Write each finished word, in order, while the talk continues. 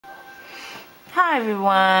Hi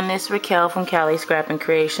everyone, it's Raquel from Cali Scrapping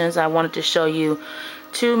Creations. I wanted to show you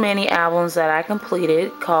two mini albums that I completed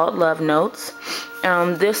called Love Notes.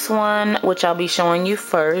 This one, which I'll be showing you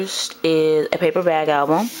first, is a paper bag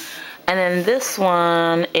album. And then this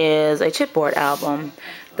one is a chipboard album.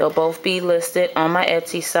 They'll both be listed on my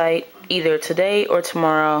Etsy site either today or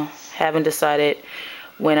tomorrow. Haven't decided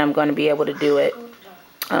when I'm going to be able to do it.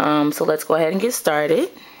 So let's go ahead and get started.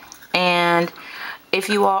 And if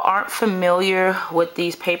you all aren't familiar with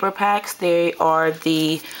these paper packs, they are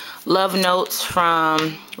the Love Notes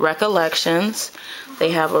from Recollections. They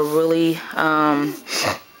have a really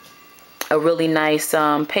nice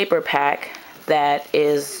paper pack that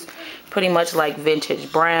is pretty much like vintage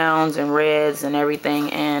browns and reds and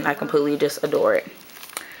everything, and I completely just adore it.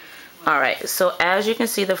 Alright, so as you can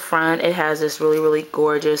see, the front, it has this really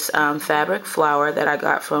gorgeous fabric flower that I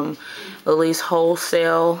got from Lily's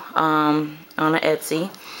Wholesale on Etsy.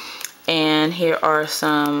 And here are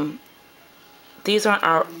some, they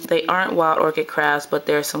aren't wild orchid crafts, but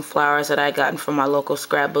there's some flowers that I gotten from my local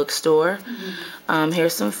scrapbook store.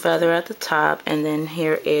 Here's some feather at the top, and then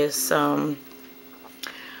here is some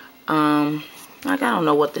I don't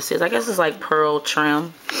know what this is. I guess it's like pearl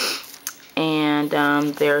trim. And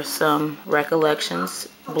there's some Recollections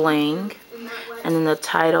bling, and then the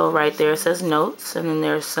title right there says Notes, and then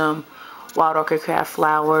there's some wild orchid craft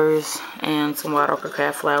flowers and some wild orchid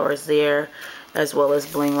craft flowers there, as well as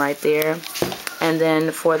bling right there. And then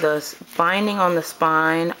for the binding on the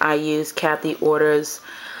spine, I used Kathy Order's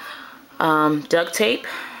duct tape,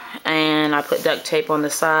 and I put duct tape on the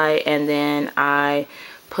side, and then I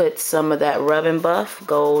put some of that rub and buff,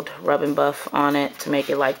 gold rub and buff on it to make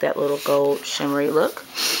it like that little gold shimmery look.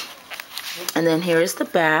 And then here is the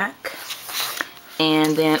back.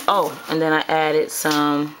 And then, and then I added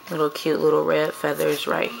some little cute little red feathers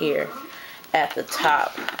right here at the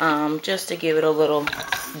top, just to give it a little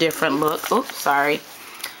different look. Oops, sorry.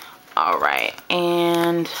 Alright,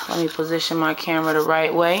 and let me position my camera the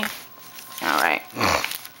right way.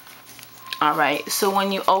 Alright, so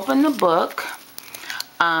when you open the book,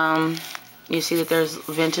 you see that there's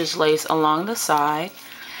vintage lace along the side,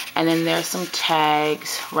 and then there's some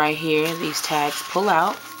tags right here. These tags pull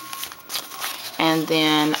out, and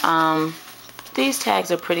then these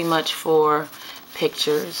tags are pretty much for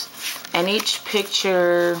pictures, and each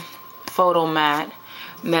picture photo mat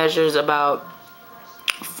measures about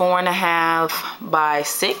 4.5 by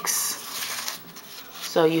 6.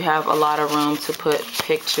 So you have a lot of room to put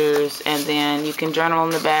pictures, and then you can journal on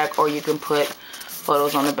the back, or you can put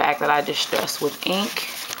photos on the back that I distressed with ink.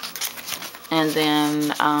 And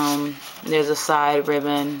then there's a side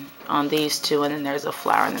ribbon on these two, and then there's a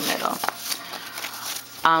flower in the middle.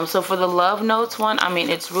 So for the Love Notes one, I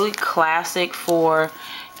mean, it's really classic for,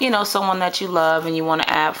 you know, someone that you love and you want to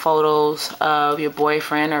add photos of your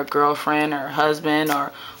boyfriend or girlfriend or husband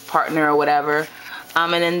or partner or whatever.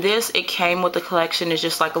 And then this, it came with the collection. It's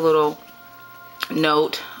just like a little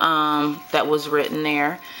note that was written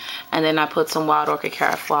there. And then I put some wild orchid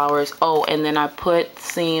craft flowers. Oh, and then I put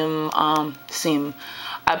some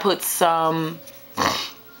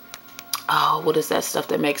oh, what is that stuff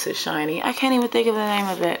that makes it shiny? I can't even think of the name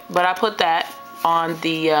of it. But I put that on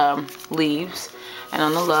the leaves and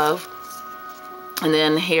on the love. And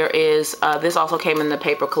then here is, this also came in the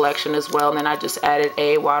paper collection as well. And then I just added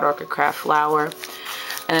a wild orchid craft flower.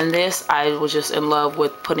 And then this, I was just in love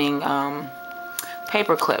with putting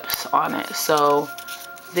paper clips on it. So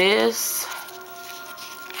this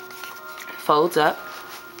folds up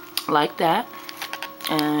like that,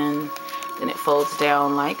 and then it folds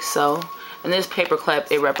down like so. And this paper clip,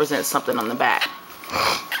 it represents something on the back.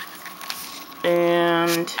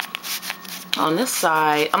 And on this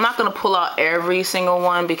side, I'm not going to pull out every single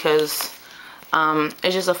one because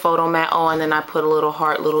it's just a photo mat. Oh, and then I put a little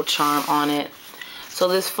heart, little charm on it. So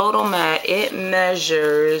this photo mat, it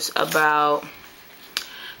measures about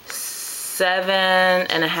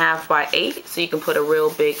 7.5 by 8, so you can put a real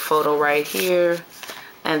big photo right here,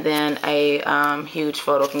 and then a huge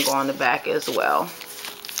photo can go on the back as well.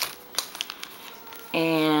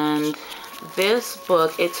 And this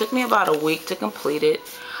book, it took me about a week to complete it.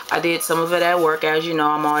 I did some of it at work. As you know,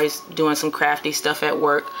 I'm always doing some crafty stuff at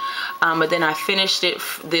work, but then I finished it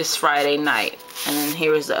this Friday night. And then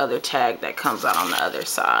here is the other tag that comes out on the other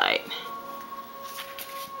side.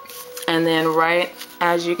 And then right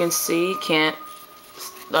as you can see, can't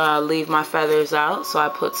leave my feathers out, so I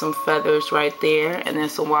put some feathers right there, and then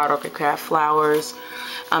some wild orchid craft flowers.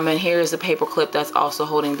 And here is the paper clip that's also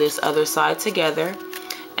holding this other side together.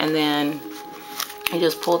 And then you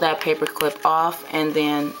just pull that paper clip off, and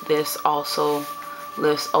then this also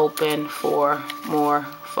lifts open for more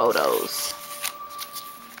photos.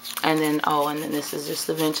 And then, oh, and then this is just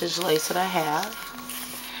the vintage lace that I have.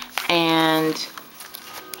 And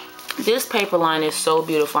this paper line is so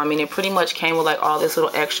beautiful. I mean, it pretty much came with like all this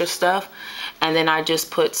little extra stuff. And then I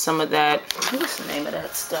just put some of that, what's the name of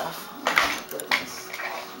that stuff? Oh my goodness.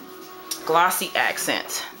 Glossy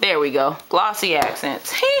accents. There we go. Glossy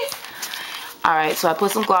accents. Alright, so I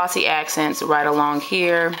put some glossy accents right along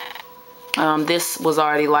here. This was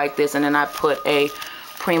already like this, and then I put a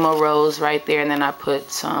Primo Rose right there, and then I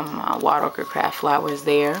put some Wild Orchid Craft flowers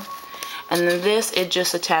there. And then this, it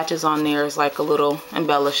just attaches on there as like a little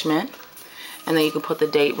embellishment. And then you can put the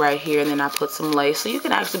date right here, and then I put some lace. So you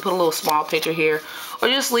can actually put a little small picture here, or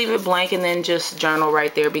just leave it blank and then just journal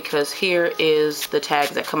right there, because here is the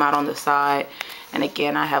tags that come out on the side. And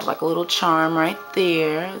again, I have like a little charm right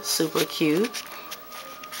there. It's super cute.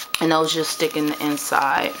 And those just stick in the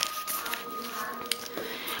inside.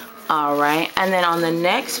 Alright, and then on the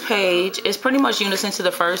next page, it's pretty much unison to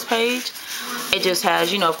the first page. It just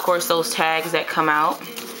has, you know, of course, those tags that come out.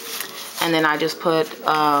 And then I just put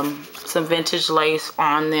some vintage lace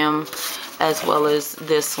on them, as well as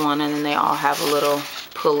this one, and then they all have a little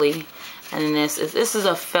pulley. And then this is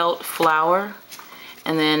a felt flower,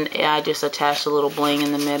 and then I just attached a little bling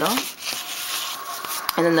in the middle.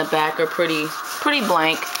 And then the back are pretty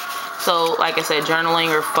blank. So like I said,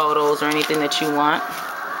 journaling or photos or anything that you want.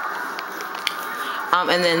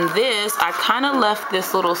 And then this, I kind of left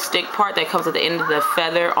this little stick part that comes at the end of the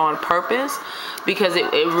feather on purpose, because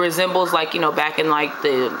it resembles, like, you know, back in like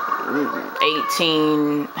the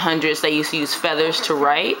 1800s, they used to use feathers to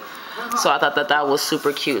write. So I thought that was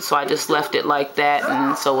super cute. So I just left it like that,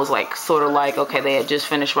 and so it was like sort of like, okay, they had just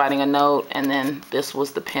finished writing a note, and then this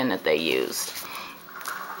was the pen that they used.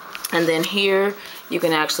 And then here, you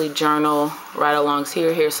can actually journal right along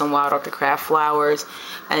here. Here's some Wild Orchid Craft flowers,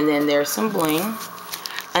 and then there's some bling.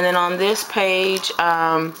 And then on this page,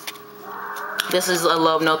 this is a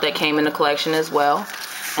love note that came in the collection as well.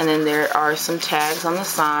 And then there are some tags on the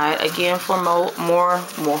side, again for more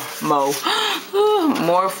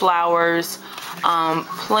flowers.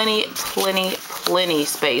 Plenty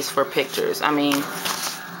space for pictures. I mean,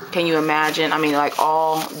 can you imagine? I mean, like,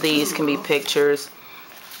 all these can be pictures.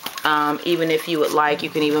 Even if you would like, you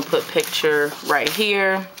can even put picture right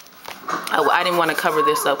here. I didn't want to cover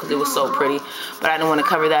this up because it was so pretty, but I didn't want to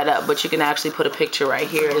cover that up. But you can actually put a picture right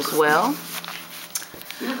here as well.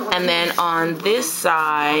 And then on this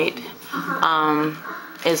side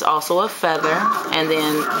is also a feather, and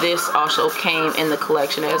then this also came in the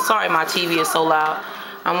collection. And sorry, my TV is so loud.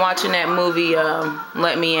 I'm watching that movie,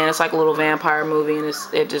 Let Me In. It's like a little vampire movie, and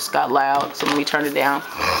it just got loud, so let me turn it down.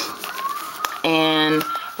 And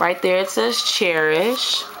right there it says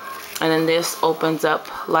Cherish. And then this opens up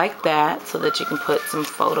like that, so that you can put some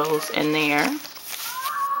photos in there.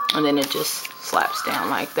 And then it just slaps down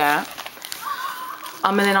like that.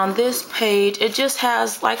 And then on this page, it just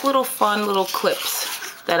has like little fun little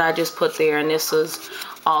clips that I just put there. And this is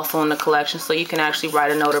also in the collection. So you can actually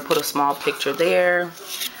write a note or put a small picture there.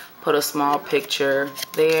 Put a small picture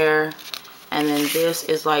there. And then this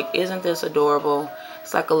is like, isn't this adorable?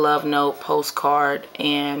 It's like a love note postcard,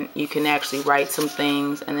 and you can actually write some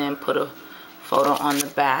things and then put a photo on the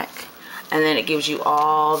back. And then it gives you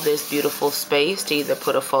all this beautiful space to either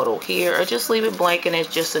put a photo here or just leave it blank and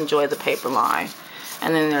just enjoy the paper line.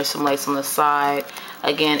 And then there's some lace on the side.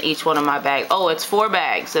 Again, each one of my bags, oh, it's 4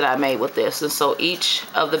 bags that I made with this. And so each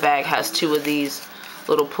of the bag has 2 of these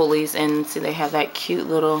little pulleys, and see, they have that cute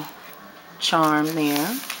little charm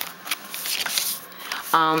there.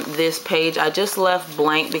 This page I just left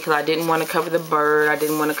blank because I didn't want to cover the bird. I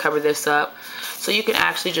didn't want to cover this up. So you can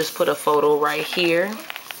actually just put a photo right here.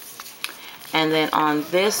 And then on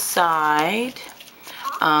this side,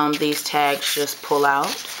 these tags just pull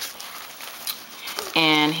out.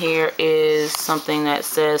 And here is something that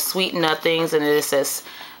says Sweet Nothings, and it says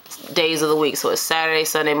days of the week. So it's Saturday,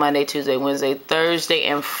 Sunday, Monday, Tuesday, Wednesday, Thursday,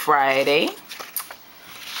 and Friday.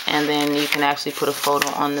 And then you can actually put a photo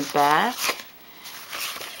on the back.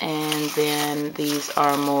 And then these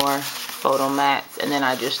are more photo mats, and then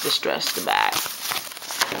I just distressed the back.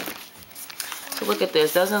 So look at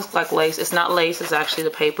this. Doesn't look like lace. It's not lace, it's actually the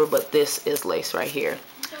paper, but this is lace right here.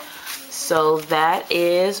 So that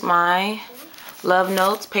is my Love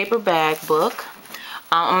Notes paper bag book.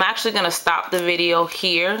 I'm actually going to stop the video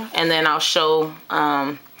here, and then I'll show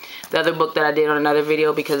the other book that I did on another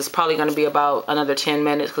video, because it's probably going to be about another 10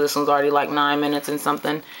 minutes because this one's already like 9 minutes and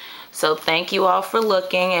something. So thank you all for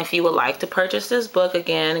looking. If you would like to purchase this book,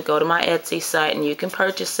 again, go to my Etsy site and you can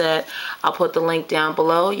purchase it. I'll put the link down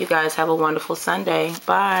below. You guys have a wonderful Sunday.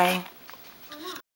 Bye.